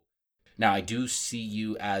Now, I do see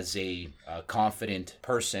you as a confident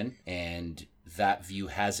person, and that view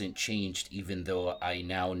hasn't changed, even though I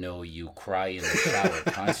now know you cry in the shower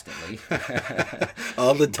constantly.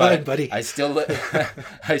 All the time, But buddy. I still,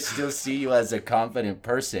 I still see you as a confident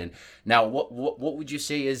person. Now, what would you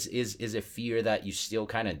say is a fear that you still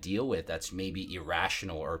kind of deal with that's maybe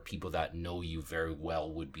irrational, or people that know you very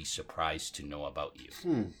well would be surprised to know about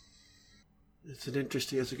you? That's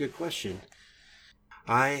a good question.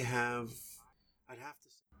 I have, I'd have to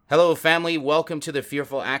say. Hello, family. Welcome to the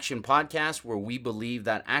Fearful Action Podcast, where we believe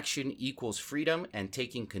that action equals freedom, and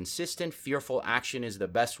taking consistent, fearful action is the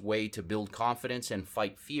best way to build confidence and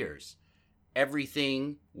fight fears.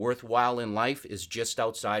 Everything worthwhile in life is just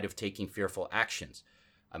outside of taking fearful actions.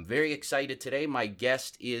 I'm very excited today. My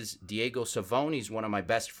guest is Diego Savone. He's one of my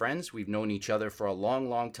best friends. We've known each other for a long,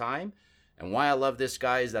 long time. And why I love this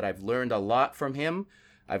guy is that I've learned a lot from him.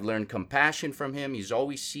 I've learned compassion from him. He's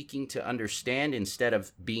always seeking to understand instead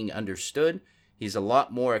of being understood. He's a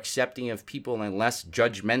lot more accepting of people and less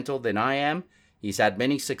judgmental than I am. He's had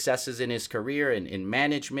many successes in his career in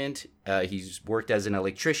management. He's worked as an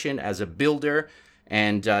electrician, as a builder,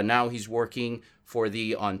 and now he's working for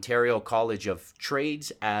the Ontario College of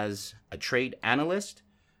Trades as a trade analyst.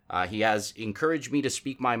 He has encouraged me to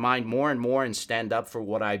speak my mind more and more and stand up for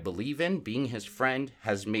what I believe in. Being his friend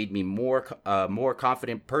has made me more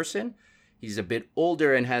confident person. He's a bit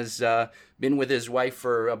older and has been with his wife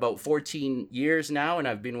for about 14 years now, and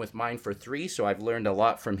I've been with mine for 3, so I've learned a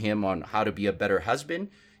lot from him on how to be a better husband.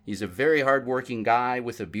 He's a very hardworking guy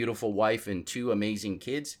with a beautiful wife and 2 amazing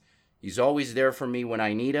kids. He's always there for me when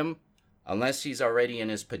I need him, unless he's already in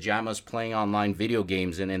his pajamas playing online video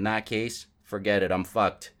games, and in that case, forget it, I'm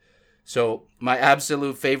fucked. So my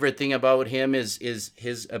absolute favorite thing about him is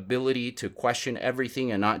his ability to question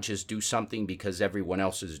everything and not just do something because everyone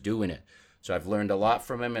else is doing it. So I've learned a lot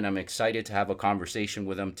from him, and I'm excited to have a conversation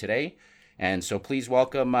with him today. And so please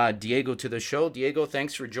welcome Diego to the show. Diego,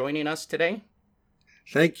 thanks for joining us today.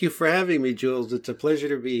 Thank you for having me, Jules. It's a pleasure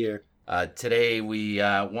to be here. Today we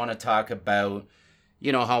want to talk about,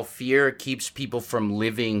 how fear keeps people from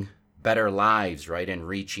living better lives, right, and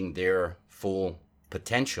reaching their full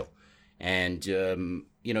potential. And,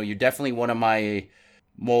 you're definitely one of my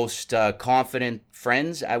most confident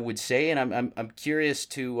friends, I would say. And I'm curious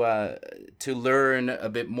to learn a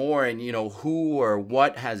bit more and, who or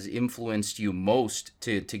what has influenced you most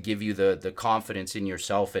to give you the confidence in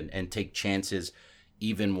yourself and take chances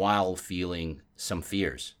even while feeling some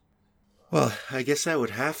fears. Well, I guess I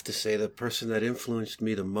would have to say the person that influenced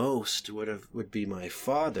me the most would be my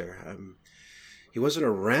father. He wasn't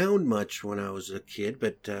around much when I was a kid,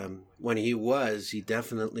 but when he was, he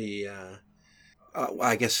definitely,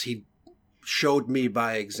 I guess he showed me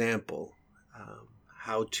by example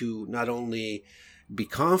how to not only be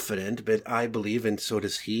confident, but I believe, and so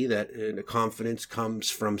does he, that confidence comes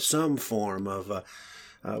from some form of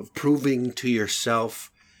proving to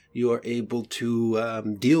yourself you are able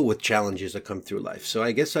to deal with challenges that come through life. So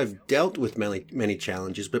I guess I've dealt with many, many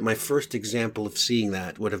challenges, but my first example of seeing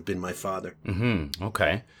that would have been my father. Mm-hmm.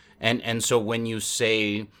 Okay. And so when you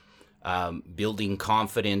say building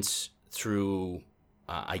confidence through,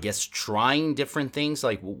 I guess, trying different things,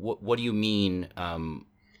 like what do you mean?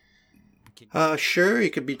 Sure, you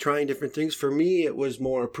could be trying different things. For me, it was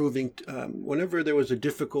more proving whenever there was a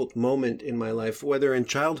difficult moment in my life, whether in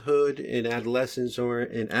childhood, in adolescence, or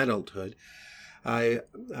in adulthood, I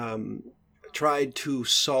tried to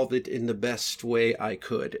solve it in the best way I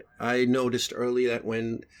could. I noticed early that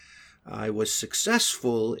when I was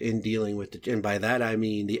successful in dealing with it, and by that I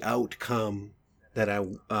mean the outcome that I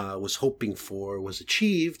was hoping for was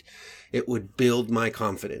achieved, it would build my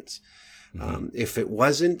confidence. If it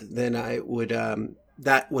wasn't, then I would,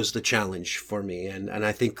 that was the challenge for me. And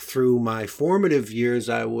I think through my formative years,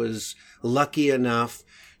 I was lucky enough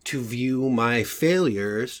to view my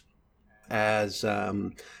failures as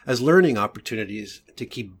learning opportunities to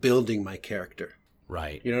keep building my character.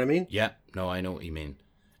 Right. You know what I mean? Yeah. No, I know what you mean.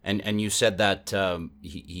 And you said that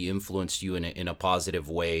he influenced you in a positive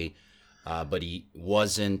way, but he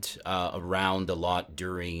wasn't around a lot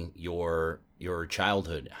during your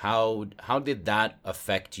childhood. How did that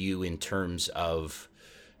affect you in terms of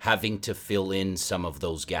having to fill in some of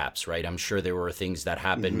those gaps, right? I'm sure there were things that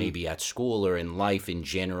happened maybe at school or in life in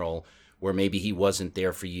general where maybe he wasn't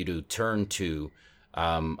there for you to turn to.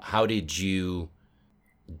 How did you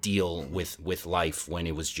deal with life when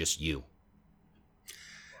it was just you?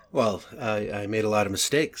 Well, I made a lot of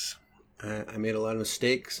mistakes. I made a lot of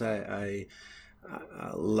mistakes. I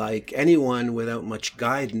like anyone without much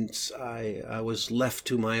guidance, I was left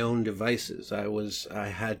to my own devices. I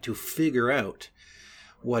had to figure out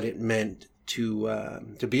what it meant to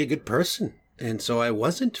be a good person. And so I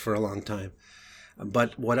wasn't for a long time.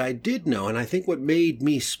 But what I did know, and I think what made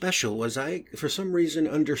me special, was I, for some reason,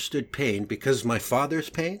 understood pain because of my father's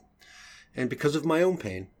pain and because of my own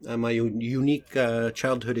pain, my unique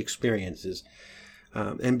childhood experiences.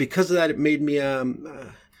 And because of that, it made me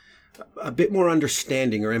a bit more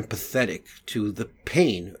understanding or empathetic to the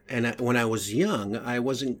pain. And when I was young, I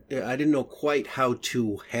didn't know quite how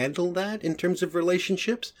to handle that in terms of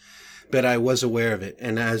relationships, but I was aware of it.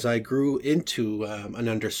 And as I grew into an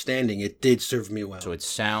understanding, it did serve me well. So it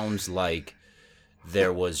sounds like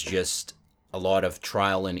there was just a lot of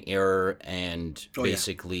trial and error and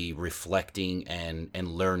basically reflecting and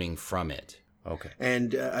learning from it. Okay.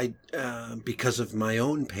 And I because of my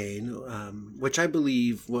own pain, which I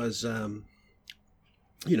believe was,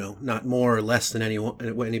 not more or less than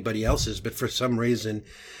anybody else's, but for some reason,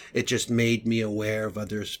 it just made me aware of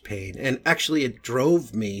others' pain. And actually, it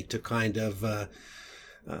drove me to kind of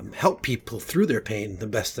help people through their pain the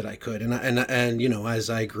best that I could. And as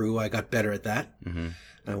I grew, I got better at that. Mm-hmm.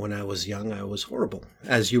 When I was young, I was horrible,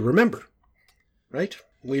 as you remember, right?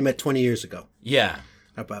 We met 20 years ago. Yeah.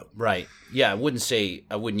 Right. Yeah, I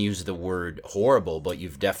wouldn't use the word horrible, but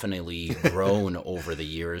you've definitely grown over the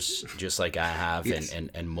years, just like I have, yes.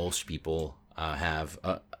 and most people have.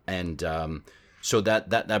 So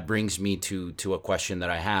that brings me to a question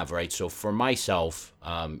that I have, right? So for myself,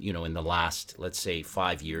 in the last, let's say,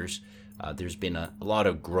 5 years, there's been a lot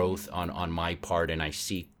of growth on my part, and I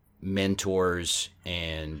seek mentors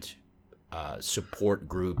and support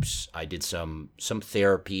groups. I did some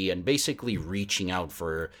therapy and basically reaching out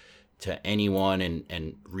to anyone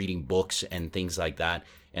and reading books and things like that.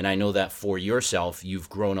 And I know that for yourself, you've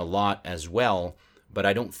grown a lot as well, but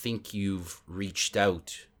I don't think you've reached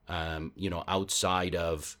out, outside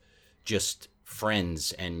of just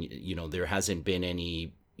friends. And, there hasn't been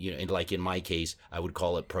any, like in my case, I would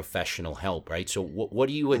call it professional help, right? So what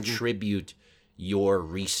do you attribute your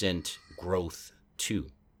recent growth to?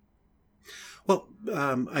 Well,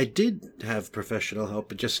 I did have professional help,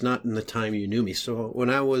 but just not in the time you knew me. So when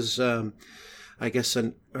I was, I guess,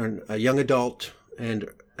 a young adult and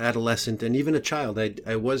adolescent and even a child, I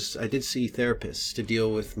did see therapists to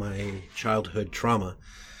deal with my childhood trauma.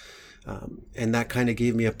 And that kind of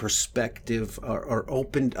gave me a perspective or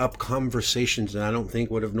opened up conversations that I don't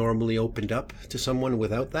think would have normally opened up to someone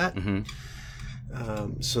without that. Mm-hmm.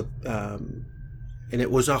 And it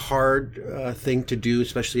was a hard thing to do,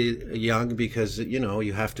 especially young, because,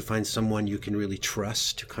 you have to find someone you can really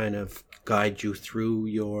trust to kind of guide you through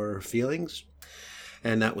your feelings.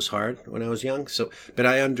 And that was hard when I was young. But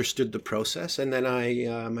I understood the process. And then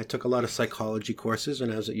I took a lot of psychology courses when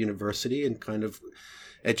I was at university and kind of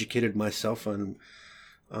educated myself on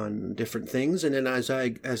different things. And then as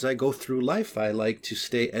I go through life, I like to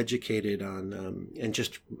stay educated on, and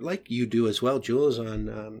just like you do as well, Jules,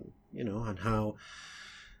 on how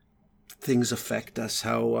things affect us,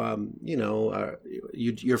 how,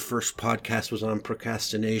 your first podcast was on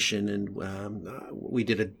procrastination, and we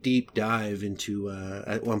did a deep dive into,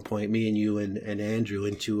 at one point, me and you and Andrew,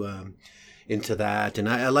 into that. And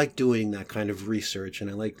I like doing that kind of research, and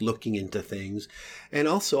I like looking into things. And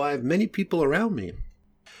also, I have many people around me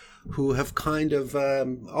who have kind of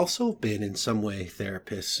also been in some way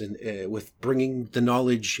therapists, and with bringing the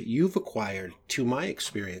knowledge you've acquired to my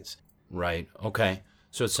experience. Right. Okay.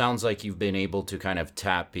 So it sounds like you've been able to kind of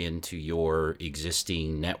tap into your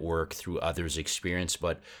existing network through others' experience,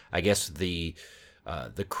 but I guess the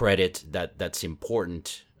credit that's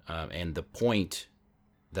important, and the point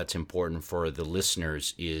that's important for the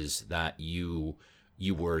listeners, is that you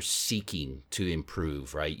were seeking to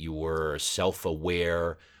improve, right? You were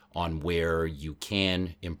self-aware on where you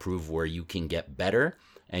can improve, where you can get better,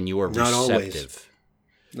 and you were receptive.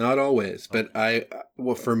 Not always, but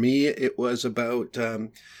for me, it was about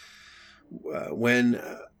when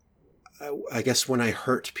I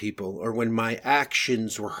hurt people, or when my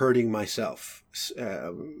actions were hurting myself.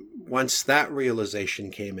 Once that realization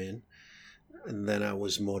came in, and then I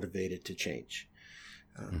was motivated to change.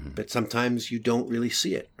 But sometimes you don't really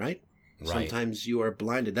see it, right? Sometimes you are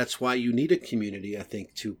blinded. That's why you need a community, I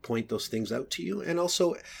think, to point those things out to you. And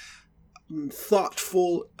also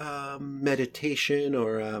thoughtful meditation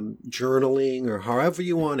or journaling, or however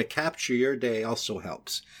you want to capture your day, also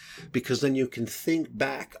helps, because then you can think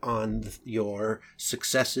back on your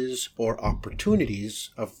successes or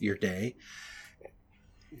opportunities of your day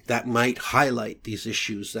that might highlight these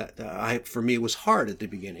issues that for me, it was hard at the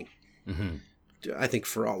beginning. Mm-hmm. I think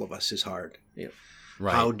for all of us is hard.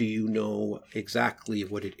 Right. How do you know exactly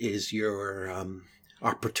what it is your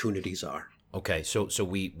opportunities are? Okay, so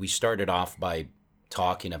we started off by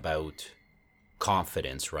talking about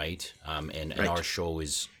confidence, right? And Right. our show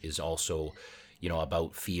is also,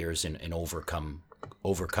 about fears and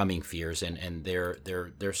overcoming fears, and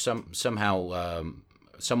they're somehow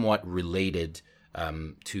somewhat related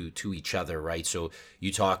to each other, right? So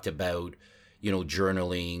you talked about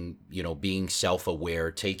journaling, being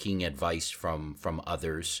self-aware, taking advice from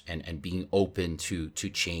others, and being open to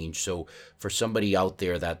change. So for somebody out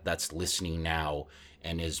there that's listening now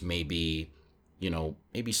and is maybe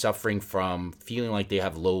suffering from feeling like they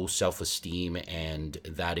have low self-esteem, and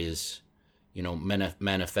that is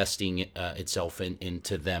manifesting itself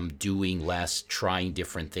into them doing less, trying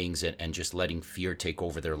different things, and just letting fear take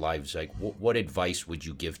over their lives. Like, what advice would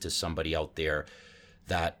you give to somebody out there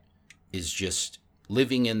that is just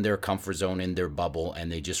living in their comfort zone, in their bubble,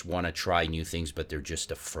 and they just want to try new things, but they're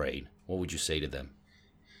just afraid? What would you say to them?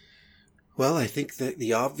 Well, I think that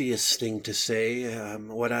the obvious thing to say,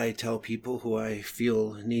 what I tell people who I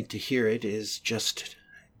feel need to hear it, is just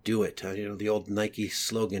do it. The old Nike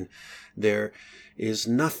slogan, there is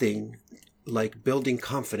nothing like building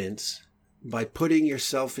confidence by putting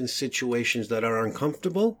yourself in situations that are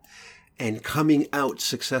uncomfortable and coming out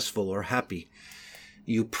successful or happy.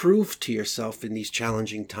 You prove to yourself in these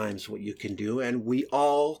challenging times what you can do, and we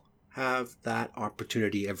all have that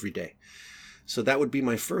opportunity every day. So that would be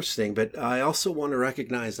my first thing. But I also want to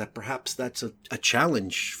recognize that perhaps that's a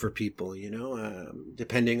challenge for people,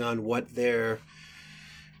 depending on what their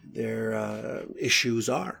issues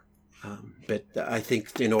are. But I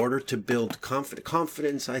think in order to build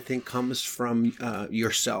confidence, I think comes from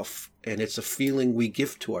yourself, and it's a feeling we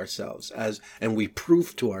give to ourselves and we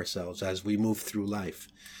prove to ourselves as we move through life.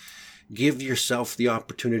 Give yourself the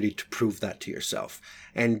opportunity to prove that to yourself,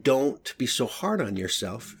 and don't be so hard on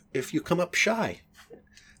yourself if you come up shy.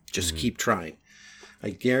 Just keep trying. I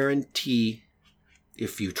guarantee,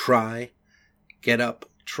 if you try, get up,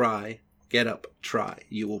 try, get up, try,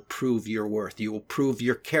 you will prove your worth. You will prove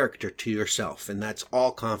your character to yourself. And that's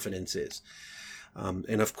all confidence is.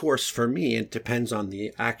 And of course, for me, it depends on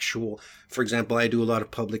the actual, for example, I do a lot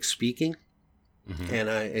of public speaking. Mm-hmm. And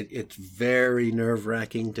it's very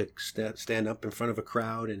nerve-wracking to stand up in front of a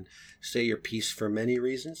crowd and say your piece for many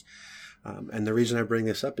reasons. And the reason I bring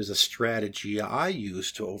this up is a strategy I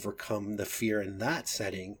use to overcome the fear in that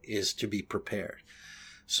setting is to be prepared.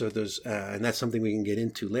 So there's, and that's something we can get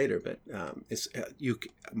into later. But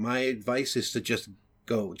my advice is to just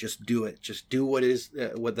go, just do it, just do what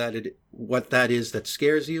that is that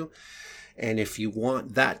scares you. And if you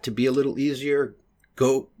want that to be a little easier,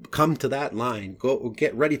 come to that line, go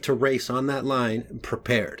get ready to race on that line,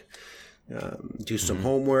 prepared. Do some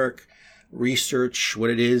homework, research what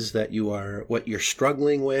it is that what you're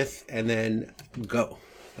struggling with, and then go.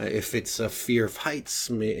 If it's a fear of heights,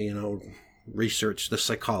 research the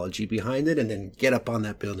psychology behind it, and then get up on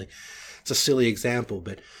that building. It's a silly example,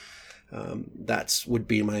 but that's would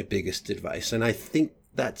be my biggest advice. And I think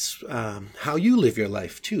that's how you live your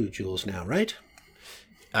life too, Jules, now, right?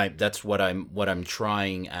 That's what I'm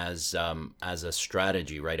trying as a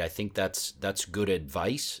strategy, right? I think that's good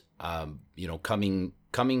advice.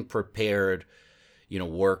 Coming prepared,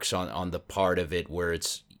 works on the part of it where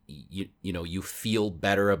it's you feel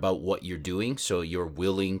better about what you're doing, so you're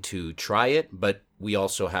willing to try it. But we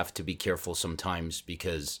also have to be careful sometimes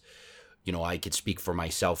because I could speak for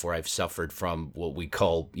myself where I've suffered from what we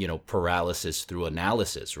call paralysis through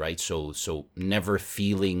analysis, right? So never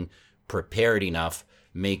feeling prepared enough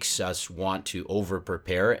makes us want to over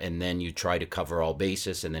prepare, and then you try to cover all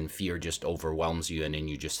bases, and then fear just overwhelms you, and then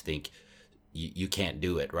you just think you can't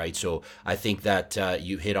do it, right? So I think that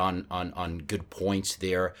you hit on good points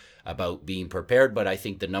there about being prepared, but I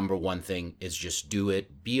think the number one thing is just do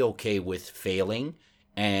it, be okay with failing.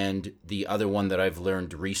 And the other one that I've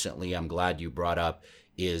learned recently, I'm glad you brought up,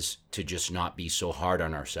 is to just not be so hard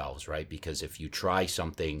on ourselves, right? Because if you try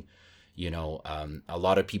something, a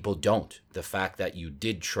lot of people don't. The fact that you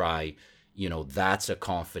did try, that's a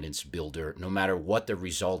confidence builder. No matter what the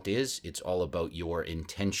result is, it's all about your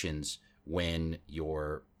intentions when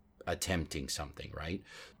you're attempting something, right?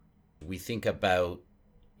 We think about,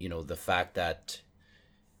 the fact that,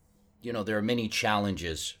 there are many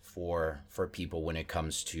challenges for people when it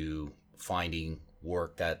comes to finding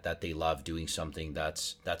work that they love, doing something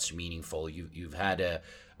that's meaningful. You've had a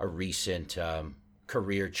recent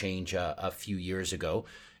career change a few years ago,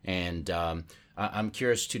 and I'm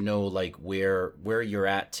curious to know where you're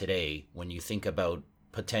at today when you think about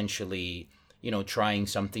potentially trying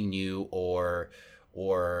something new or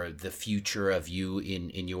the future of you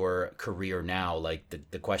in your career now. Like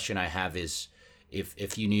the question I have is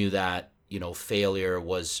if you knew that failure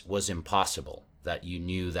was impossible, that you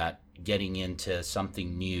knew that getting into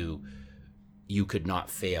something new, you could not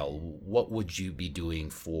fail, what would you be doing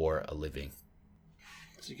for a living?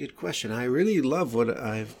 It's a good question. I really love what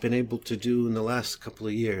I've been able to do in the last couple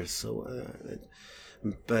of years.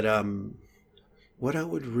 But what I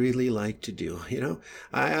would really like to do,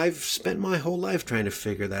 I've spent my whole life trying to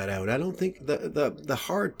figure that out. I don't think the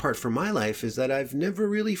hard part for my life is that I've never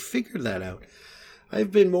really figured that out.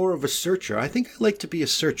 I've been more of a searcher. I think I like to be a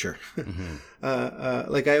searcher.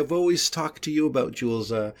 Like I've always talked to you about, Jules,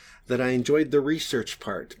 that I enjoyed the research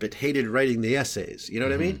part, but hated writing the essays. You know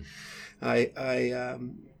what I mean?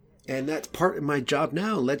 And that's part of my job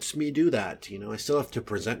now lets me do that. I still have to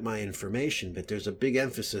present my information, but there's a big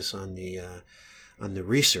emphasis on the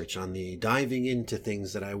research, on the diving into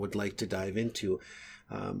things that I would like to dive into,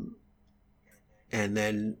 and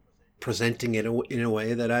then presenting it in a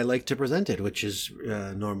way that I like to present it, which is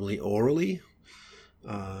normally orally,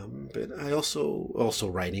 but I also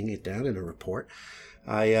writing it down in a report.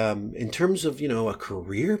 In terms of a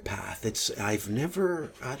career path, it's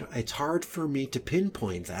hard for me to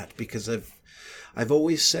pinpoint that, because I've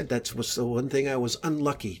always said that was the one thing I was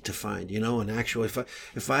unlucky to find. And actually,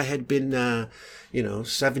 if I had been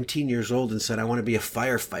 17 years old and said I want to be a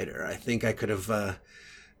firefighter, I think I could have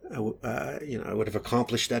I would have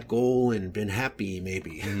accomplished that goal and been happy.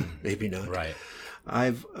 Maybe maybe not. Right.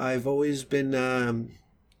 I've always been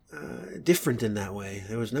different in that way.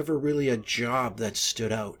 There was never really a job that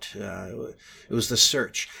stood out. It was the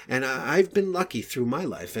search, and I've been lucky through my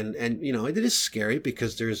life. And it is scary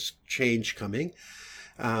because there's change coming,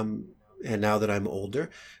 and now that I'm older,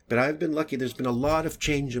 but I've been lucky. There's been a lot of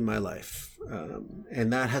change in my life,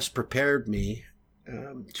 and that has prepared me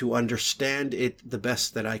to understand it the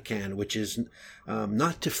best that I can, which is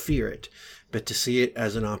not to fear it, but to see it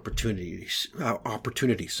as an opportunity.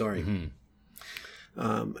 Sorry.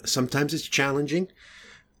 Mm-hmm. Sometimes it's challenging,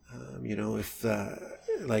 if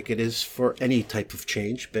like it is for any type of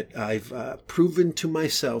change, but I've proven to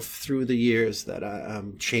myself through the years that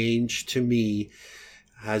change to me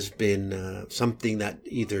has been something that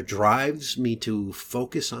either drives me to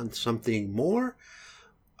focus on something more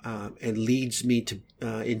and leads me to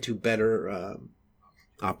into better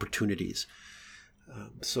opportunities.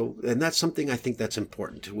 And that's something I think that's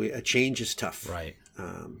important. A change is tough. Right.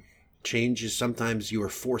 Change is sometimes you are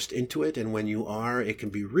forced into it, and when you are, it can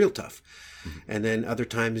be real tough. Mm-hmm. And then other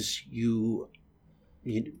times you,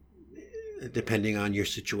 depending on your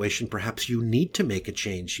situation, perhaps you need to make a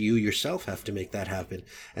change. You yourself have to make that happen,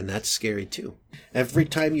 and that's scary too. Every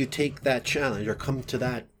time you take that challenge or come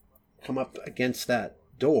up against that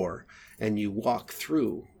door, and you walk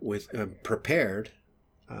through with prepared,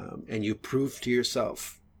 and you prove to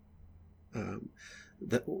yourself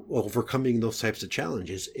that overcoming those types of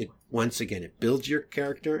challenges, it builds your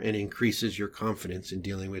character and increases your confidence in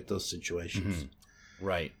dealing with those situations. Mm-hmm.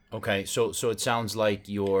 Right. Okay. So it sounds like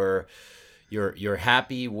you're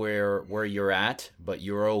happy where you're at, but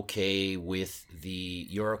you're okay with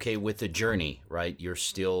the journey, right? You're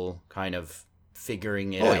still kind of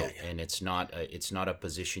figuring it out, yeah. And it's not a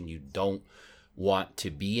position you don't want to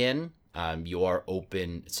be in. You are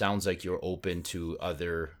open. It sounds like you're open to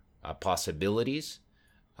other possibilities.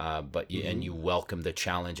 But and you welcome the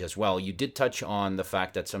challenge as well. You did touch on the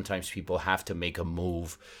fact that sometimes people have to make a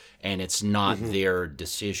move and it's not their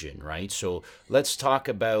decision, right? So let's talk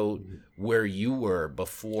about where you were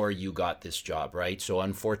before you got this job, right? So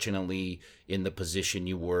unfortunately, in the position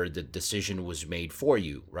you were, the decision was made for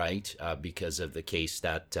you, right? Because of the case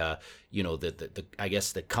that, I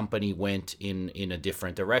guess the company went in a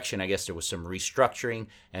different direction. I guess there was some restructuring,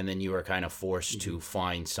 and then you were kind of forced to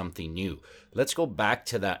find something new. Let's go back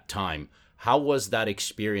to that time. How was that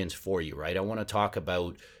experience for you, right? I want to talk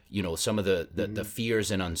about, some of the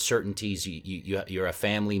fears and uncertainties. You're a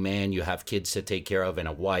family man, you have kids to take care of and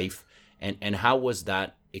a wife. And how was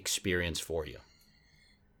that experience for you?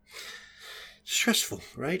 Stressful,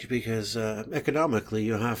 right? Because economically,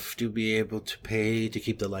 you have to be able to pay to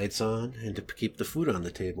keep the lights on and to keep the food on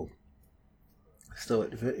the table. So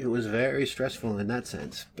it was very stressful in that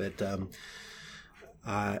sense. But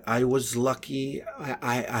I was lucky.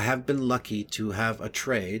 I have been lucky to have a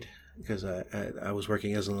trade, because I was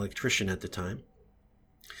working as an electrician at the time,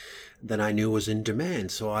 that I knew was in demand.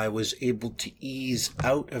 So I was able to ease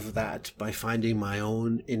out of that by finding my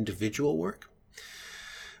own individual work.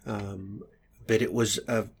 But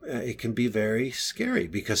it can be very scary,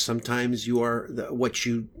 because sometimes the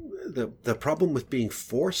problem with being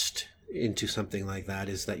forced into something like that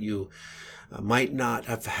is that you might not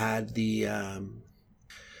have had the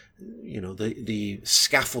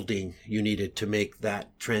scaffolding you needed to make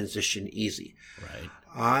that transition easy. Right.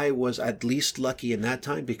 I was at least lucky in that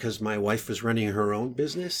time because my wife was running her own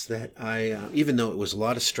business that even though it was a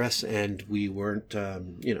lot of stress and we weren't,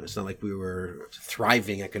 it's not like we were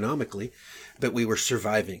thriving economically, but we were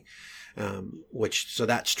surviving, so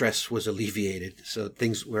that stress was alleviated. So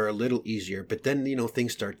things were a little easier, but then,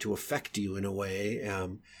 things start to affect you in a way,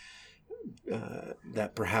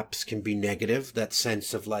 that perhaps can be negative, that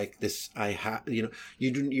sense of like this,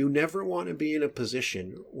 you never want to be in a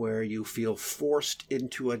position where you feel forced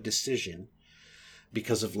into a decision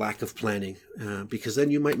because of lack of planning, because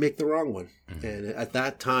then you might make the wrong one. Mm-hmm. And at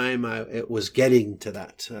that time, it was getting to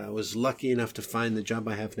that. I was lucky enough to find the job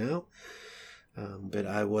I have now. But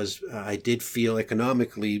I did feel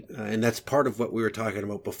economically, and that's part of what we were talking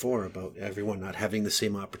about before, about everyone not having the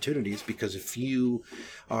same opportunities, because if you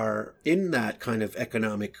are in that kind of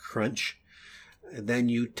economic crunch, then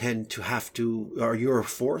you tend to or you're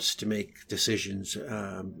forced to make decisions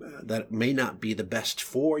that may not be the best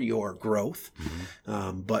for your growth,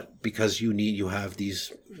 mm-hmm. But because you have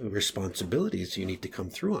these responsibilities you need to come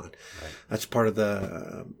through on. Right. That's part of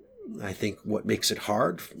I think what makes it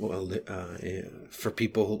hard for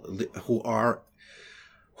people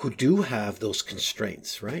who do have those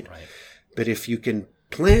constraints, right? Right. But if you can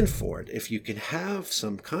plan for it, if you can have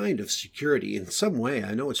some kind of security in some way,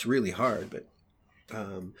 I know it's really hard, but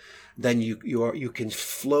then you can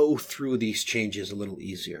flow through these changes a little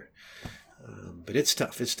easier. But it's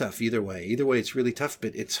tough. It's tough either way. Either way, it's really tough.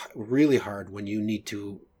 But it's really hard when you need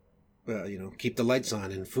to, keep the lights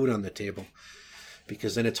on and food on the table.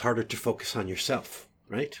 Because then it's harder to focus on yourself,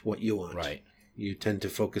 right? What you want. Right. You tend to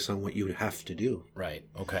focus on what you have to do. Right.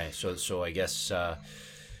 Okay. So I guess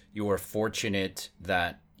you were fortunate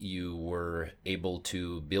that you were able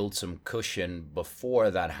to build some cushion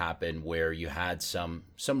before that happened, where you had some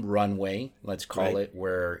runway, let's call it,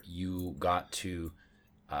 where you got to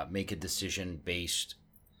make a decision based,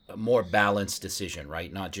 a more balanced decision,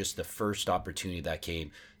 right? Not just the first opportunity that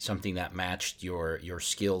came, something that matched your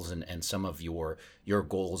skills and some of your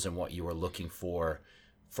goals and what you were looking for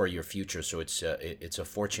your future. So it's a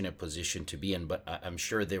fortunate position to be in, but I'm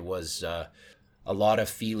sure there was a lot of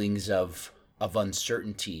feelings of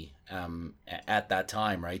uncertainty at that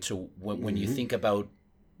time, right? So when mm-hmm. you think about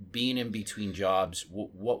being in between jobs,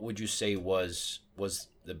 what would you say was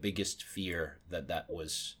the biggest fear that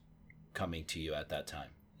was coming to you at that time?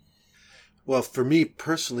 Well, for me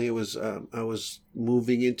personally, it was I was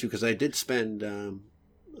moving into, because I did spend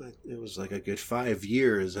it was like a good 5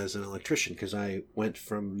 years as an electrician, because I went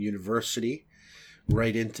from university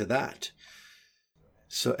right into that.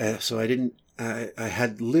 So I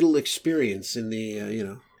had little experience in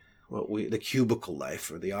the the cubicle life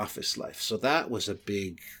or the office life. So that was a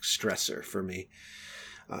big stressor for me.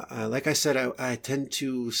 Like I said, I tend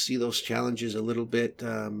to see those challenges a little bit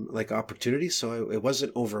like opportunities. So it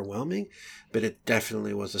wasn't overwhelming, but it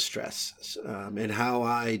definitely was a stress. And how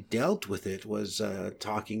I dealt with it was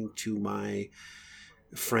talking to my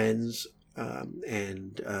friends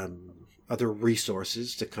and other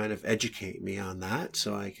resources to kind of educate me on that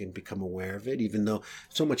so I can become aware of it, even though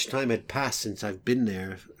so much time had passed since I've been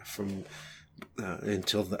there from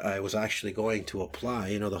until I was actually going to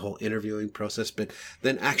apply, the whole interviewing process. But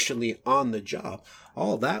then actually on the job,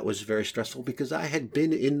 all that was very stressful because I had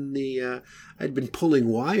been I'd been pulling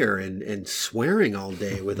wire and swearing all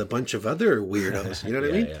day with a bunch of other weirdos. You know what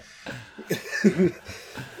I mean? Yeah.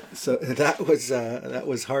 So that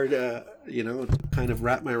was hard, kind of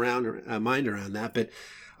wrap my mind around that. But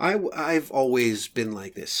I've always been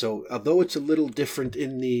like this. So although it's a little different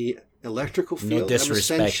in the electrical field, no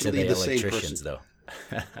disrespect I'm essentially to the same electricians, person.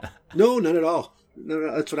 Though. No, not at all.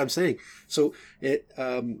 No, that's what I'm saying. So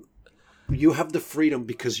you have the freedom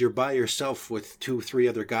because you're by yourself with 2-3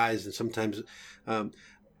 other guys, and sometimes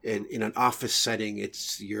in an office setting,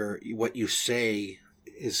 it's what you say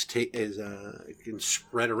can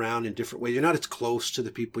spread around in different ways. You're not as close to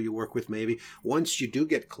the people you work with. Maybe once you do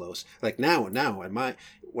get close, like now,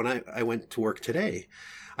 when I went to work today,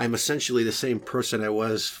 I'm essentially the same person I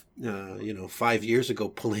was, 5 years ago,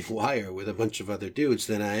 pulling wire with a bunch of other dudes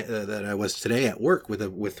that I was today at work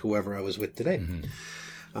with whoever I was with today.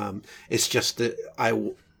 Mm-hmm. It's just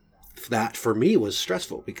that for me was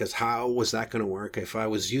stressful because how was that going to work if I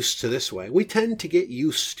was used to this way? We tend to get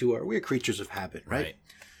used to we're creatures of habit, right?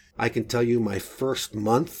 I can tell you my first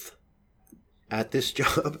month at this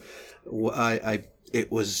job,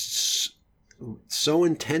 it was so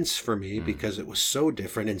intense for me because it was so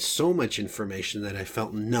different and so much information that I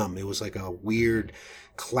felt numb. It was like a weird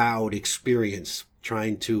cloud experience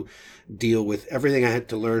trying to deal with everything I had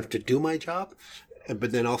to learn to do my job,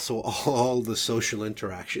 but then also all the social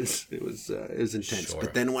interactions. It was intense. Sure.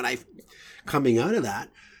 But then when I coming out of that,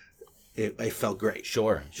 I felt great.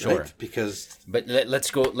 Sure. Right? Because, but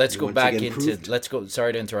let's go back into proved. let's go.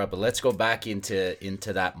 Sorry to interrupt, but let's go back into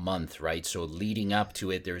that month, right? So leading up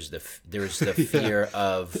to it, there's the fear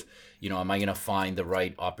of, am I going to find the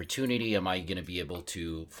right opportunity? Am I going to be able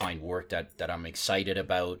to find work that I'm excited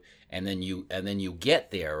about? And then you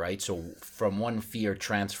get there, right? So from one fear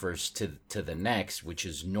transfers to the next, which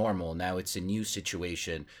is normal. Now it's a new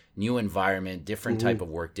situation, new environment, different type of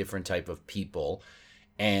work, different type of people,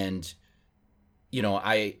 and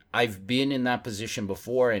I've been in that position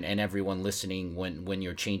before, and everyone listening, when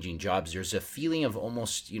you're changing jobs, there's a feeling of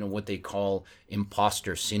almost, what they call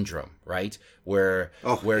imposter syndrome, right? Where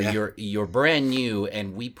you're brand new,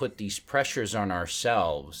 and we put these pressures on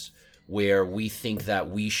ourselves where we think that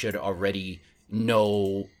we should already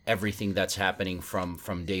know everything that's happening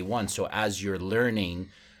from day one. So as you're learning,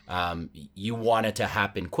 you want it to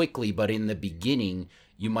happen quickly, but in the beginning,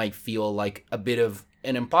 you might feel like a bit of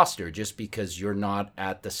an imposter just because you're not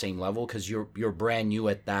at the same level, because you're brand new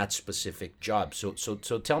at that specific job. So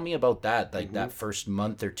tell me about that, like that first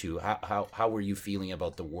month or two. How were you feeling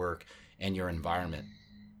about the work and your environment?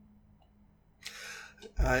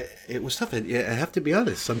 It was tough. I have to be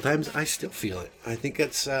honest. Sometimes I still feel it. I think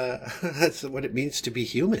that's what it means to be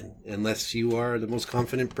human, unless you are the most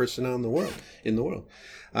confident person in the world.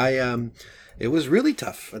 It was really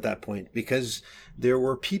tough at that point because there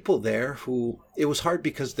were people there who, it was hard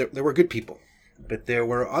because there were good people, but there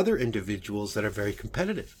were other individuals that are very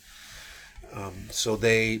competitive. So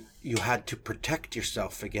you had to protect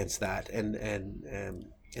yourself against that and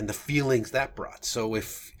the feelings that brought. So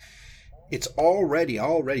if it's already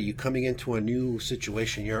you coming into a new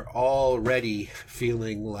situation, you're already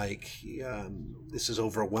feeling like this is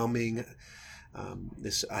overwhelming.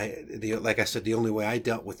 Like I said, the only way I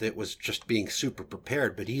dealt with it was just being super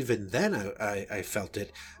prepared. But even then, I felt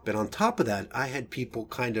it. But on top of that, I had people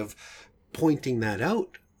kind of pointing that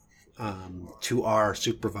out to our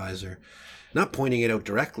supervisor, not pointing it out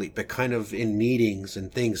directly, but kind of in meetings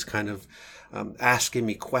and things, kind of asking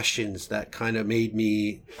me questions that kind of made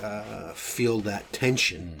me feel that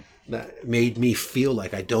tension. That made me feel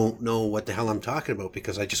like I don't know what the hell I'm talking about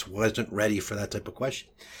because I just wasn't ready for that type of question.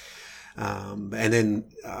 And then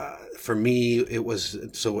for me, it was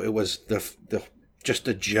the just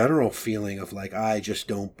a general feeling of like, I just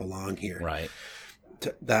don't belong here. Right.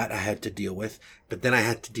 That I had to deal with. But then I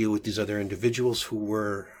had to deal with these other individuals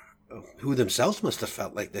who themselves must have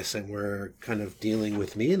felt like this and were kind of dealing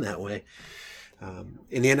with me in that way.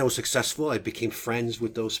 In the end, I was successful. I became friends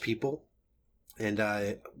with those people and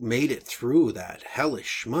I made it through that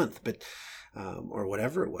hellish month, or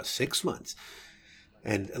whatever it was, 6 months.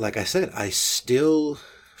 And like I said,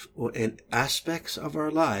 in aspects of our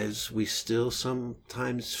lives, we still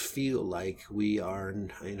sometimes feel like we are,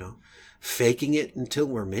 faking it until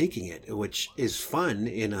we're making it, which is fun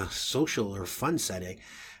in a social or fun setting,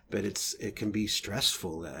 but it can be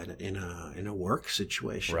stressful in a work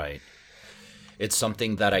situation. Right. It's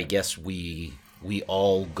something that I guess we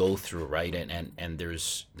all go through, right? And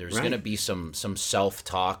there's right. Going to be some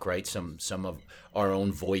self-talk, right? Some of our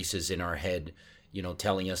own voices in our head,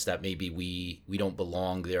 telling us that maybe we don't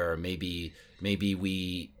belong there, or maybe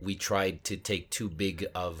we tried to take too big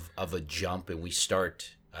of a jump and we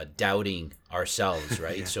start doubting ourselves,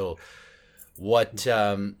 right? Yeah. So what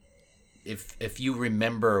if you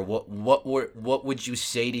remember, what would you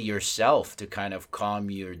say to yourself to kind of calm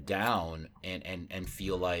you down and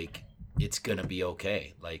feel like it's gonna be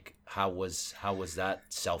okay? Like how was that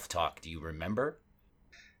self-talk? Do you remember?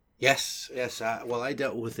 Yes. Well, I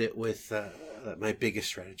dealt with it with my biggest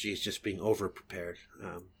strategy is just being over prepared.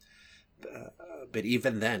 But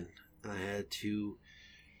even then, I had to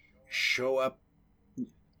show up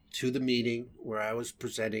to the meeting where I was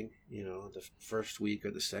presenting, the first week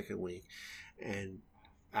or the second week, and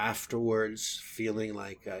afterwards feeling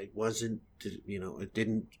like I wasn't, it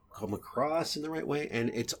didn't come across in the right way.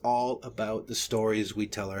 And it's all about the stories we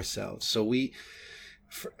tell ourselves. So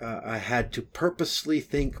I had to purposely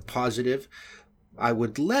think positive. I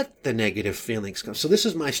would let the negative feelings come. So this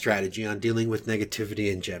is my strategy on dealing with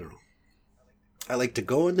negativity in general. I like to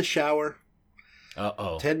go in the shower.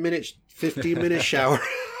 10 minutes, 15 minute shower.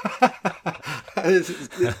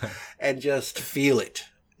 And just feel it.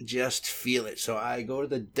 So I go to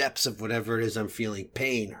the depths of whatever it is I'm feeling.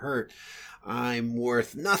 Pain, hurt. I'm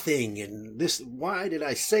worth nothing. And why did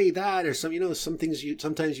I say that? Or some things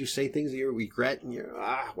sometimes you say things that you regret and you're,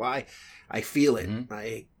 why? I feel it. Mm-hmm.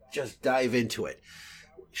 I just dive into it.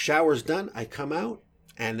 Shower's done. I come out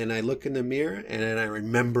And then I look in the mirror, and then I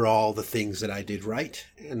remember all the things that I did right,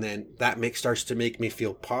 and then that starts to make me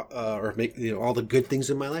feel all the good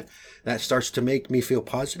things in my life. That starts to make me feel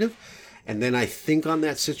positive, and then I think on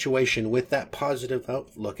that situation with that positive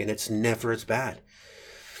outlook, and it's never as bad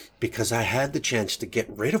because I had the chance to get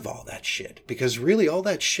rid of all that shit. Because really, all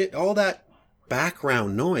that shit, all that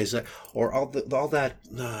background noise, or all that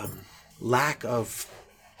lack of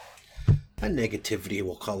negativity,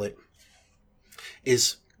 we'll call it,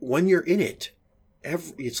 is when you're in it,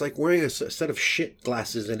 it's like wearing a set of shit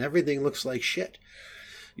glasses and everything looks like shit.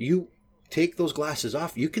 You take those glasses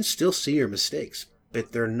off, you can still see your mistakes,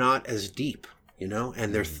 but they're not as deep,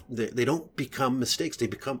 and they don't become mistakes. They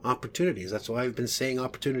become opportunities. That's why I've been saying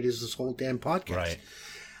opportunities this whole damn podcast. Right.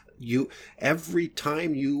 Every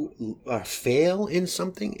time you fail in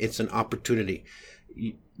something, it's an opportunity.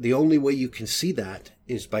 The only way you can see that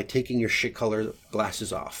is by taking your shit color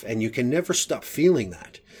glasses off, and you can never stop feeling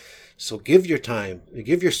that. So give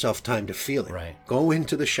yourself time to feel it. Right. Go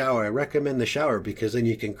into the shower. I recommend the shower because then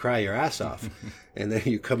you can cry your ass off, and then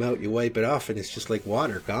you come out, you wipe it off, and it's just like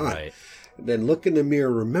water gone. Right. Then look in the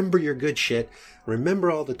mirror. Remember your good shit. Remember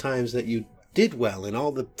all the times that you did well, and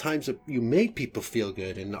all the times that you made people feel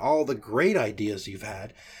good, and all the great ideas you've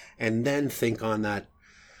had, and then think on that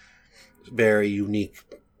very unique,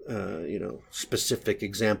 specific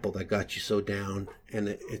example that got you so down, and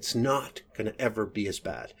it's not going to ever be as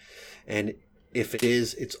bad. And if it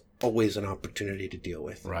is, it's always an opportunity to deal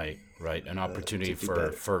with. Right. An opportunity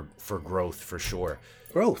for growth, for sure.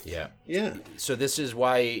 Growth. Yeah. So this is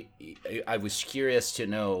why I was curious to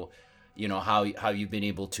know, how you've been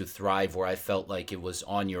able to thrive where I felt like it was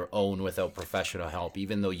on your own without professional help,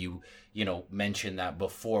 even though you mentioned that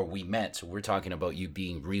before we met. So we're talking about you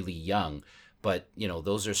being really young. But,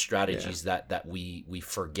 those are strategies that we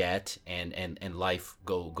forget, and life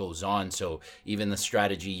goes on. So even the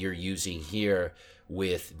strategy you're using here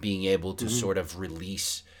with being able to sort of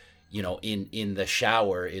release, in the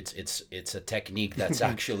shower, it's a technique that's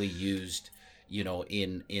actually used,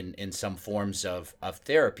 in some forms of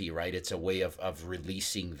therapy, right? It's a way of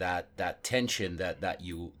releasing that tension that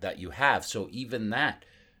you have. So even that,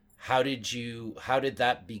 how did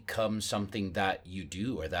that become something that you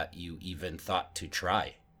do, or that you even thought to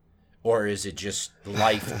try? Or is it just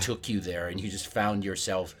life took you there and you just found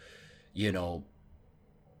yourself,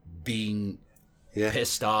 being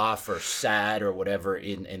pissed off or sad or whatever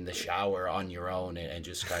in the shower on your own, and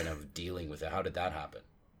just kind of dealing with it? How did that happen?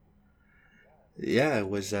 Yeah, it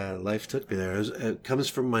was life took me there. It comes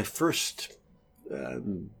from my first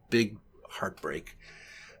big heartbreak.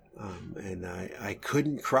 And I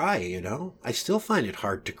couldn't cry, I still find it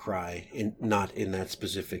hard to cry, not in that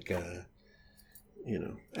specific,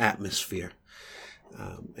 atmosphere.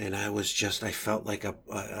 And I felt like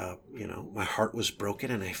my heart was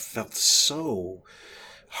broken, and I felt so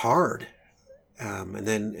hard. And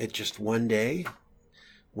then it just one day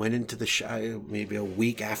went into the shower, maybe a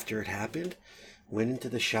week after it happened, went into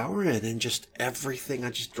the shower, and then just everything,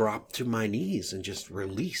 I just dropped to my knees and just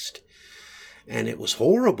released. And it was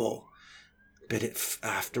horrible, but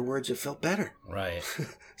afterwards it felt better. Right.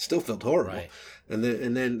 Still felt horrible. Right. And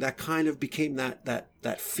then that kind of became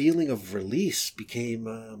that feeling of release became,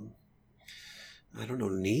 I don't know,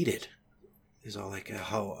 needed is all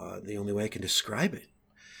the only way I can describe it.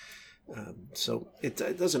 So it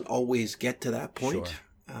doesn't always get to that point.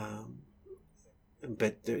 Sure.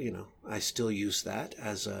 But I still use that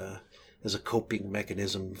as a coping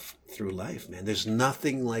mechanism through life, man. There's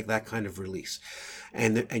nothing like that kind of release.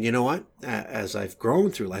 And you know what? As I've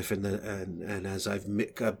grown through life and as I've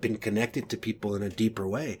been connected to people in a deeper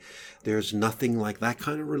way, there's nothing like that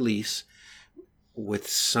kind of release with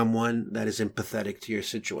someone that is empathetic to your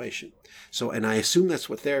situation. So, and I assume that's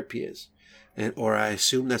what therapy is. Or I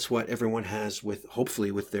assume that's what everyone has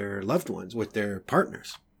hopefully with their loved ones, with their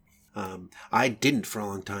partners. I didn't for a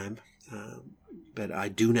long time. But I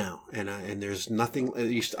do now, and there's nothing.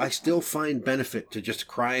 I still find benefit to just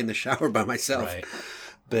cry in the shower by myself. Right.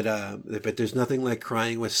 But there's nothing like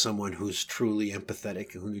crying with someone who's truly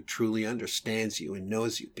empathetic and who truly understands you and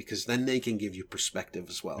knows you, because then they can give you perspective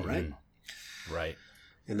as well, right? Right.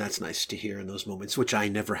 And that's nice to hear in those moments, which I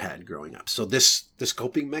never had growing up. So this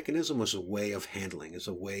coping mechanism was a way of handling, is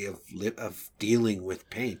a way of dealing with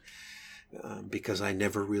pain, because I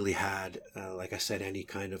never really had, like I said, any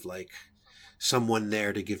kind of someone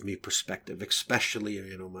there to give me perspective, especially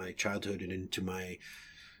my childhood and into my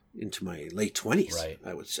late 20s. Right.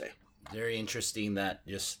 I would say. Very interesting that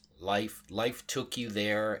just life took you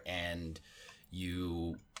there, and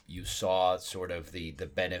you saw sort of the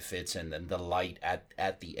benefits and then the light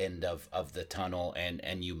at the end of the tunnel,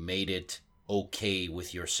 and you made it okay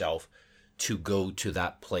with yourself to go to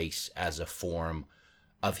that place as a form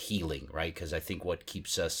of healing, right? Because I think what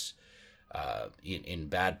keeps us in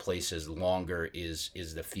bad places longer is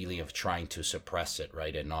the feeling of trying to suppress it,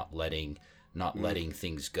 right, and not letting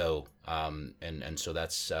things go. And so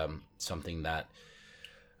that's something that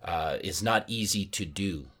is not easy to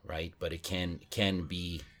do, right? But it can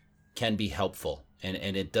be helpful,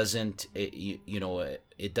 and it doesn't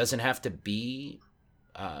it doesn't have to be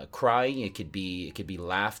crying. It could be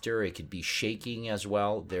laughter. It could be shaking as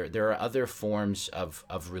well. There are other forms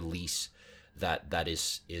of release that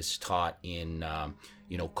is taught in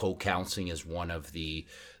co-counseling is one of the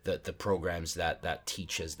programs that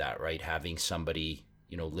teaches that, right? Having somebody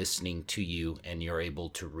listening to you, and you're able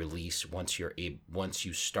to release once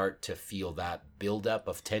you start to feel that buildup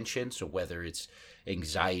of tension. So whether it's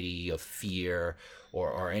anxiety, of fear,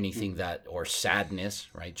 or anything or sadness,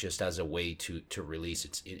 right? Just as a way to release.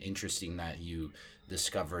 It's interesting that you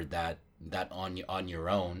discovered that on your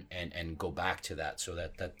own and go back to that. So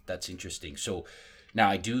that's interesting. So now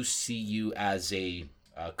I do see you as a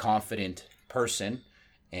confident person,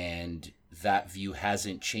 and that view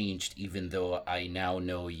hasn't changed, even though I now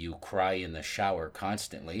know you cry in the shower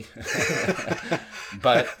constantly.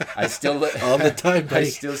 But I still all the time, buddy. I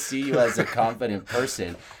still see you as a confident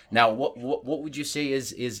person. Now, what would you say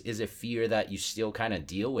is a fear that you still kind of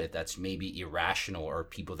deal with that's maybe irrational, or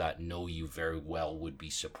people that know you very well would be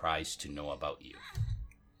surprised to know about you?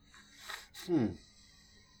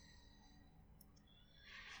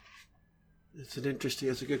 That's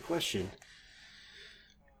a good question.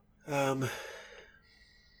 I'd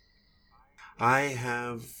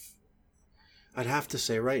have to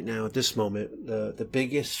say right now at this moment, the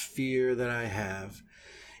biggest fear that I have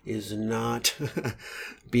is not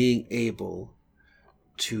being able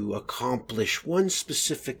to accomplish one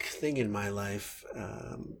specific thing in my life,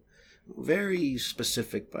 very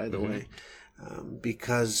specific, by the way,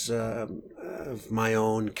 because of my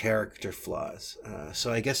own character flaws.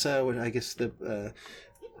 So I guess I'd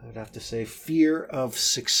have to say fear of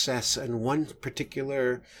success and one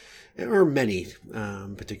particular, or many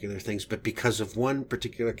particular things, but because of one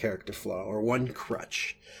particular character flaw or one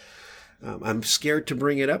crutch. I'm scared to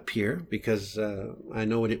bring it up here because I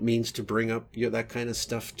know what it means to bring up that kind of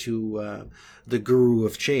stuff to the guru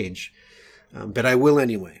of change. But I will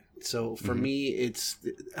anyway. So for me,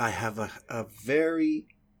 I'm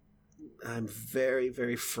very,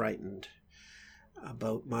 very frightened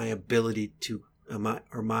about my ability to my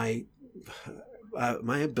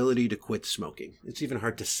ability to quit smoking. It's even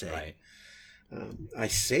hard to say. Right. I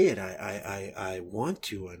say it. I want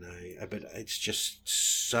to, but it's just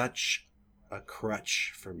such a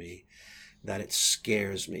crutch for me that it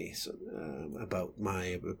scares me about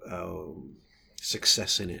my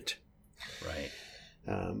success in it. Right.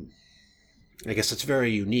 I guess it's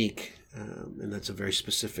very unique, and that's a very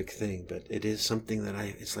specific thing. But it is something that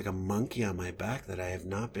it's like a monkey on my back that I have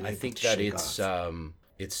not been able to shake off. I think that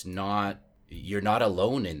it's not. You're not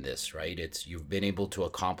alone in this, right? You've been able to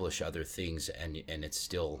accomplish other things, and it's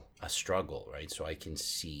still a struggle, right? So I can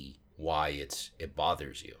see why it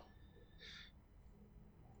bothers you.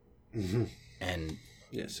 Mm-hmm. And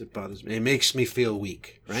yes, it bothers me. It makes me feel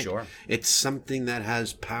weak, right? Sure. It's something that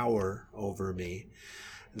has power over me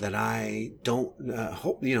that I don't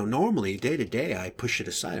hope. Normally day to day I push it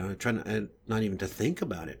aside. I'm trying not even to think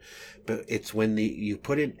about it. But it's when you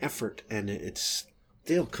put in effort and it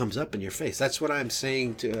still comes up in your face. That's what I'm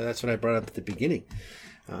saying. That's what I brought up at the beginning.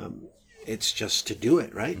 It's just to do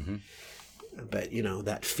it, right? Mm-hmm. But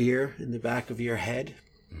that fear in the back of your head,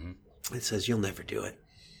 it says you'll never do it.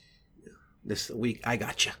 This week I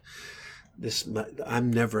got you.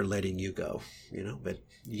 I'm never letting you go. But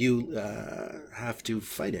you have to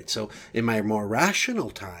fight it. So in my more rational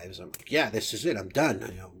times, I'm like, yeah, this is it. I'm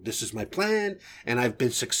done. This is my plan, and I've been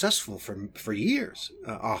successful for years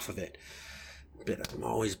off of it. But I'm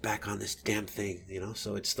always back on this damn thing,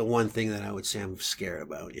 So it's the one thing that I would say I'm scared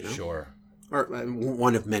about, Sure. Or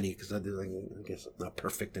one of many, because I guess I'm not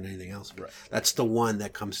perfect in anything else. But that's the one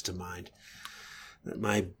that comes to mind.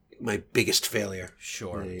 My biggest failure.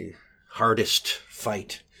 Sure. My hardest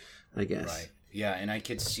fight, I guess. Right. Yeah, and I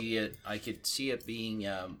could see it being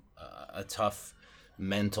a tough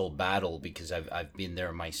mental battle, because I've been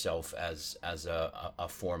there myself as a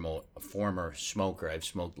former smoker. I've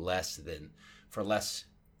smoked for a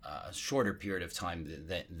shorter period of time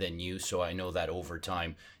than you, so I know that over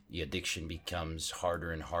time the addiction becomes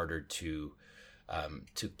harder and harder to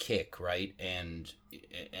kick, right? And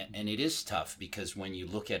it is tough, because when you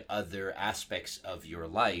look at other aspects of your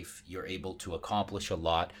life, you're able to accomplish a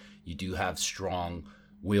lot. You do have strong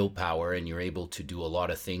willpower and you're able to do a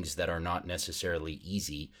lot of things that are not necessarily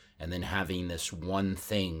easy, and then having this one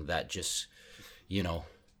thing that just, you know,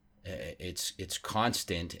 it's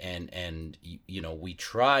constant, and you know, we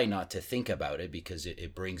try not to think about it because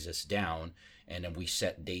it brings us down, and then we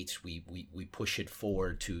set dates, we push it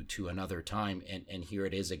forward to another time, and here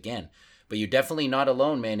it is again. But you're definitely not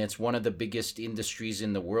alone, man. It's one of the biggest industries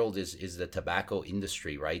in the world is the tobacco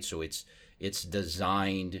industry, right? So it's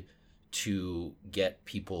designed to get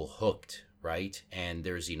people hooked, right? And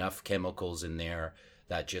there's enough chemicals in there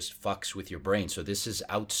that just fucks with your brain. So this is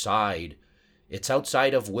outside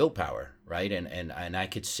of willpower, right? And I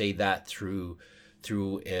could say that through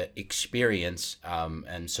experience,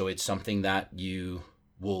 and so it's something that you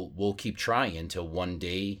will keep trying until one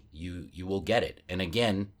day you will get it. And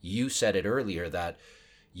again, you said it earlier that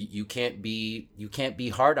you can't be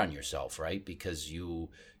hard on yourself, right? Because you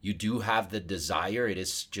do have the desire. It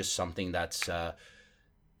is just something that's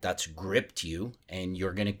gripped you, and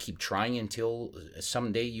you're gonna keep trying until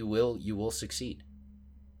someday you will succeed.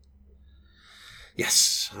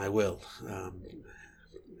 Yes, I will.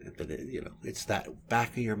 But it's that back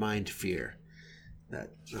of your mind fear that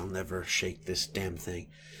I'll never shake this damn thing.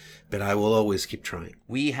 But I will always keep trying.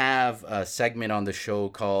 We have a segment on the show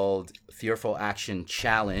called Fearful Action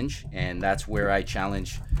Challenge, and that's where I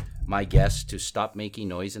challenge my guests to stop making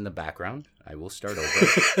noise in the background. I will start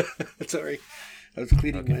over. Sorry. I was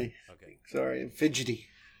cleaning my... Okay. Sorry, I'm fidgety.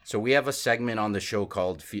 So we have a segment on the show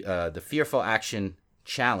called the Fearful Action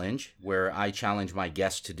Challenge, where I challenge my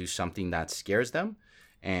guests to do something that scares them,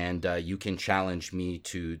 and you can challenge me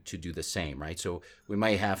to do the same, right? So we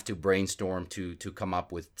might have to brainstorm to come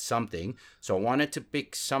up with something. So I wanted to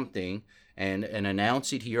pick something and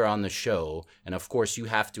announce it here on the show. And of course, you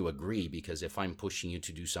have to agree, because if I'm pushing you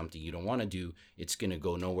to do something you don't want to do, it's going to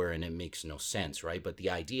go nowhere and it makes no sense, right? But the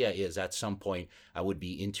idea is at some point I would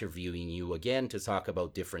be interviewing you again to talk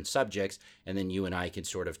about different subjects, and then you and I can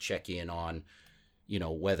sort of check in on, you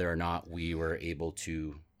know, whether or not we were able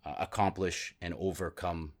to accomplish and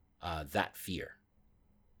overcome that fear.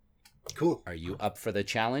 Cool. Are you up for the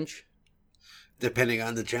challenge? Depending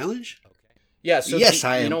on the challenge? Okay. Yeah, so yes,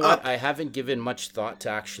 I am. You know up. what? I haven't given much thought to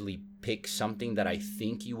actually pick something that I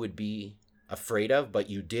think you would be afraid of, but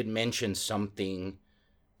you did mention something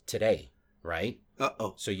today, right?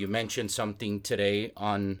 Uh-oh. So you mentioned something today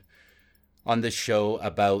on the show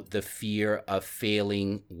about the fear of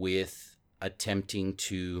failing with attempting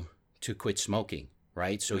to quit smoking,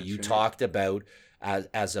 right? So you talked about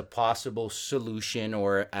as a possible solution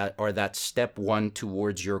or that step one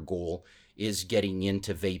towards your goal is getting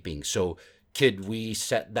into vaping. So could we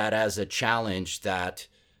set that as a challenge that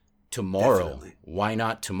tomorrow, Definitely. Why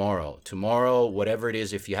not tomorrow? Tomorrow, whatever it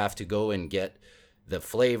is, if you have to go and get the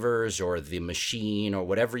flavors or the machine or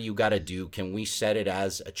whatever you got to do, can we set it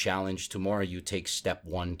as a challenge? Tomorrow you take step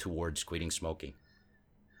one towards quitting smoking.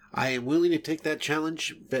 I am willing to take that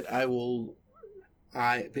challenge, but I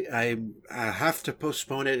have to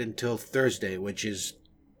postpone it until Thursday, which is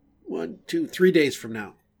 3 days from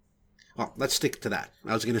now. Oh, let's stick to that.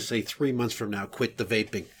 I was going to say 3 months from now, quit the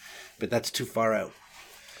vaping, but that's too far out.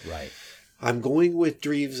 Right. I'm going with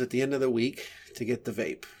Dreves at the end of the week to get the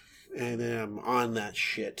vape, and then I'm on that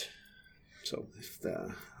shit. So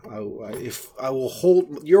if I will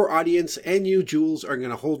hold your audience, and you, Jules, are going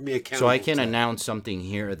to hold me accountable. So I can announce something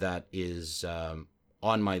here that is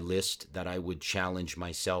on my list that I would challenge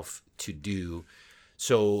myself to do.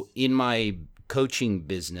 So in my coaching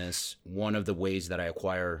business, one of the ways that I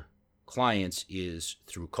acquire clients is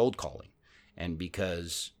through cold calling. And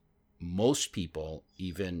because most people,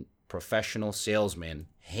 even professional salesmen,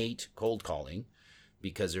 hate cold calling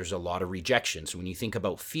because there's a lot of rejection. So when you think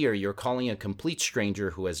about fear, you're calling a complete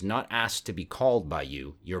stranger who has not asked to be called by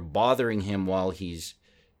you. You're bothering him while he's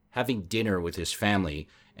having dinner with his family,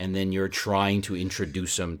 and then you're trying to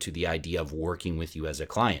introduce him to the idea of working with you as a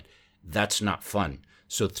client. That's not fun.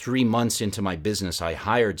 So 3 months into my business, I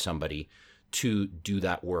hired somebody to do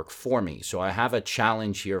that work for me. So I have a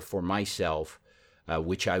challenge here for myself,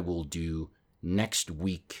 which I will do next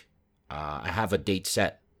week. I have a date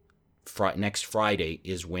set. Next Friday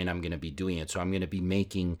is when I'm going to be doing it. So I'm going to be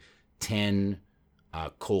making 10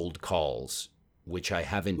 cold calls, which I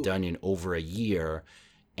haven't done in over a year.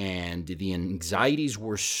 And the anxieties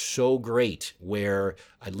were so great where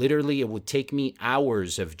it would take me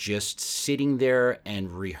hours of just sitting there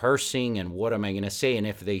and rehearsing and what am I going to say? And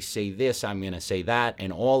if they say this, I'm going to say that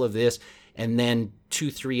and all of this. And then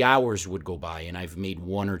 2-3 hours would go by and I've made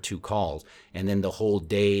 1 or 2 calls. And then the whole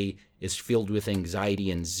day is filled with anxiety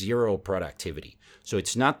and zero productivity. So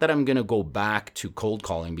it's not that I'm going to go back to cold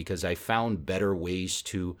calling because I found better ways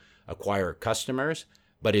to acquire customers,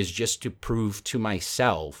 but is just to prove to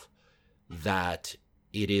myself that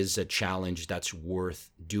it is a challenge that's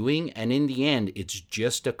worth doing. And in the end, it's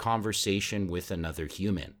just a conversation with another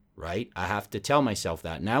human, right? I have to tell myself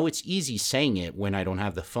that. Now it's easy saying it when I don't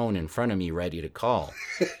have the phone in front of me ready to call.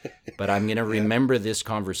 But I'm going to remember this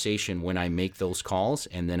conversation when I make those calls.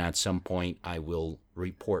 And then at some point, I will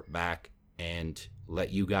report back and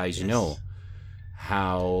let you guys know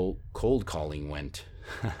how cold calling went.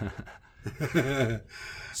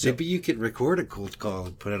 Maybe you could record a cold call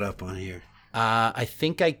and put it up on here. I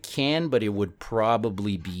think I can, but it would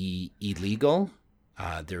probably be illegal.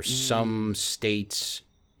 There's some states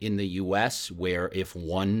in the U.S. where if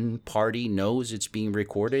one party knows it's being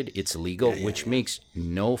recorded, it's illegal, which makes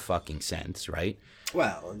no fucking sense, right?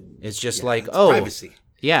 Well, it's just it's privacy.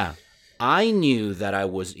 Yeah, I knew that I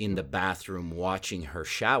was in the bathroom watching her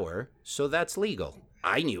shower, so that's legal.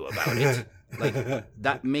 I knew about it. Like,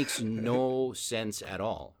 that makes no sense at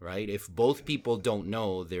all, right? If both people don't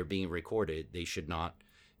know they're being recorded, they should not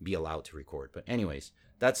be allowed to record. But anyways,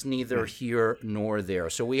 that's neither here nor there.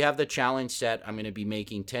 So we have the challenge set. I'm going to be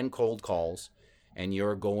making 10 cold calls, and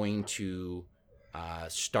you're going to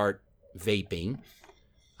start vaping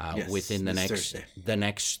within the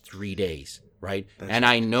next 3 days, right? And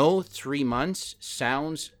I know 3 months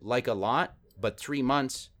sounds like a lot, but 3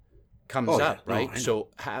 months comes up, right? So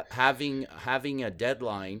having a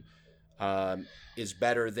deadline is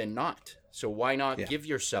better than not. So why not give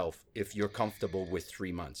yourself, if you're comfortable with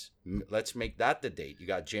 3 months, let's make that the date. You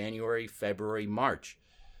got January, February, March.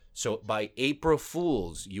 So by April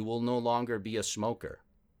Fools, you will no longer be a smoker.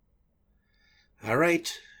 All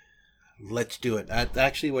right. Let's do it. That's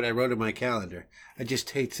actually what I wrote in my calendar. I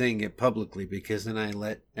just hate saying it publicly because then I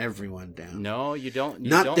let everyone down. No, you don't.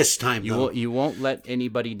 Not this time, though. You won't let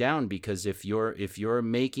anybody down, because if you're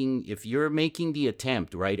making the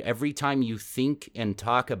attempt, right? Every time you think and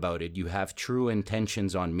talk about it, you have true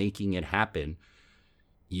intentions on making it happen.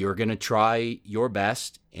 You're gonna try your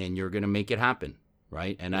best, and you're gonna make it happen,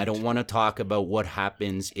 right? And I don't want to talk about what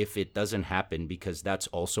happens if it doesn't happen, because that's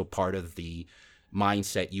also part of the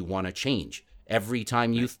mindset you want to change. Every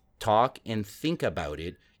time you talk and think about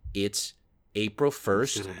it, it's April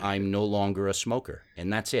 1st, I'm no longer a smoker.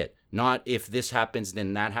 And that's it. Not if this happens,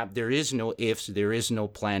 then that happens. There is no ifs. There is no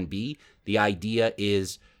plan B. The idea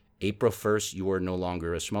is April 1st, you are no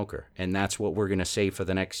longer a smoker. And that's what we're going to say for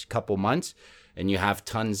the next couple months. And you have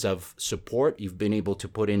tons of support. You've been able to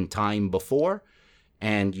put in time before,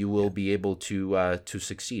 and you will be able to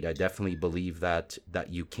succeed. I definitely believe that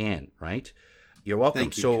you can, right? You're welcome.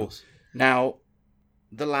 Thank you, So Jules. now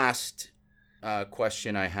the last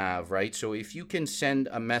question I have, right? So if you can send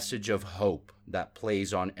a message of hope that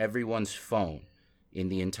plays on everyone's phone in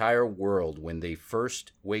the entire world when they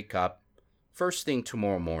first wake up, first thing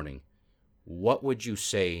tomorrow morning, what would you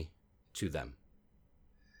say to them?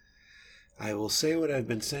 I will say what I've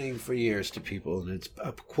been saying for years to people, and it's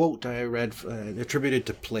a quote I read attributed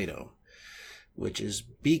to Plato, which is,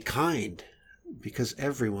 be kind, because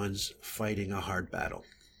everyone's fighting a hard battle.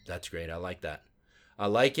 That's great. I like that. I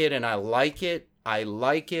like it, and I like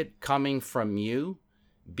it coming from you,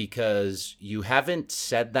 because you haven't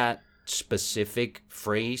said that specific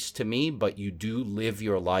phrase to me, but you do live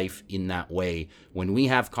your life in that way. When we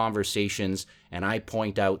have conversations and I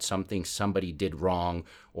point out something somebody did wrong,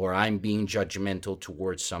 or I'm being judgmental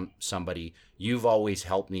towards somebody, you've always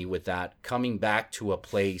helped me with that, coming back to a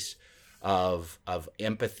place of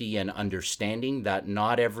empathy and understanding that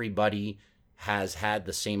not everybody has had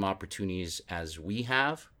the same opportunities as we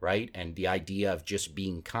have, right? And the idea of just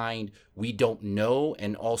being kind, we don't know.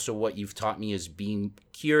 And also what you've taught me is being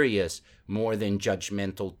curious more than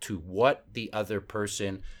judgmental to what the other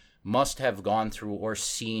person must have gone through or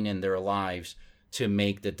seen in their lives to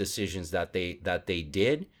make the decisions that they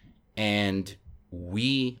did. And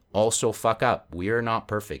we also fuck up. We are not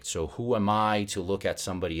perfect. So who am I to look at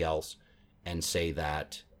somebody else and say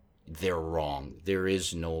that they're wrong? There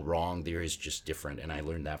is no wrong. There is just different. And I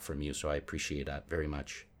learned that from you. So I appreciate that very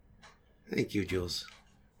much. Thank you, Jules.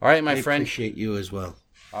 All right, my friend. I appreciate you as well.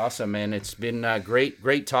 Awesome, man. It's been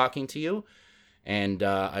great talking to you. And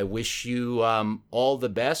I wish you all the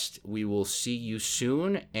best. We will see you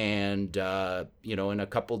soon. And, in a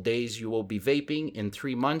couple days, you will be vaping. In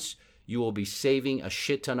 3 months, you will be saving a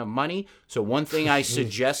shit ton of money. So one thing I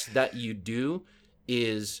suggest that you do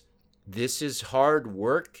is, this is hard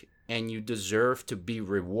work and you deserve to be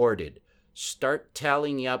rewarded. Start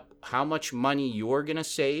tallying up how much money you're going to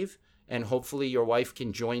save, and hopefully your wife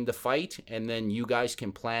can join the fight, and then you guys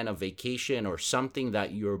can plan a vacation or something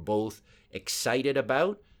that you're both excited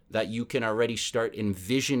about, that you can already start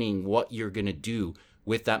envisioning what you're going to do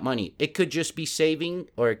with that money. It could just be saving,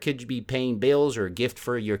 or it could be paying bills, or a gift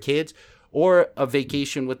for your kids, or a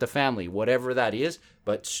vacation with the family, whatever that is.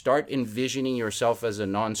 But start envisioning yourself as a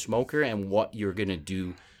non-smoker and what you're going to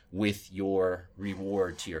do with your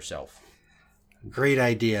reward to yourself. Great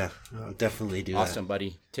idea. I'll definitely do that. Awesome,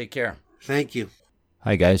 buddy. Take care. Thank you.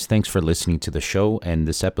 Hi, guys. Thanks for listening to the show. And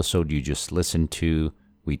this episode you just listened to,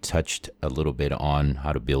 we touched a little bit on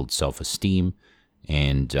how to build self-esteem.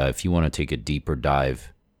 And if you want to take a deeper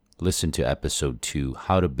dive, listen to episode 2,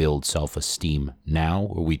 How to Build Self-Esteem Now,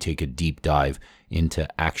 where we take a deep dive into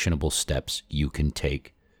actionable steps you can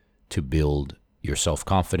take to build your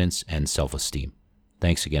self-confidence and self-esteem.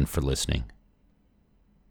 Thanks again for listening.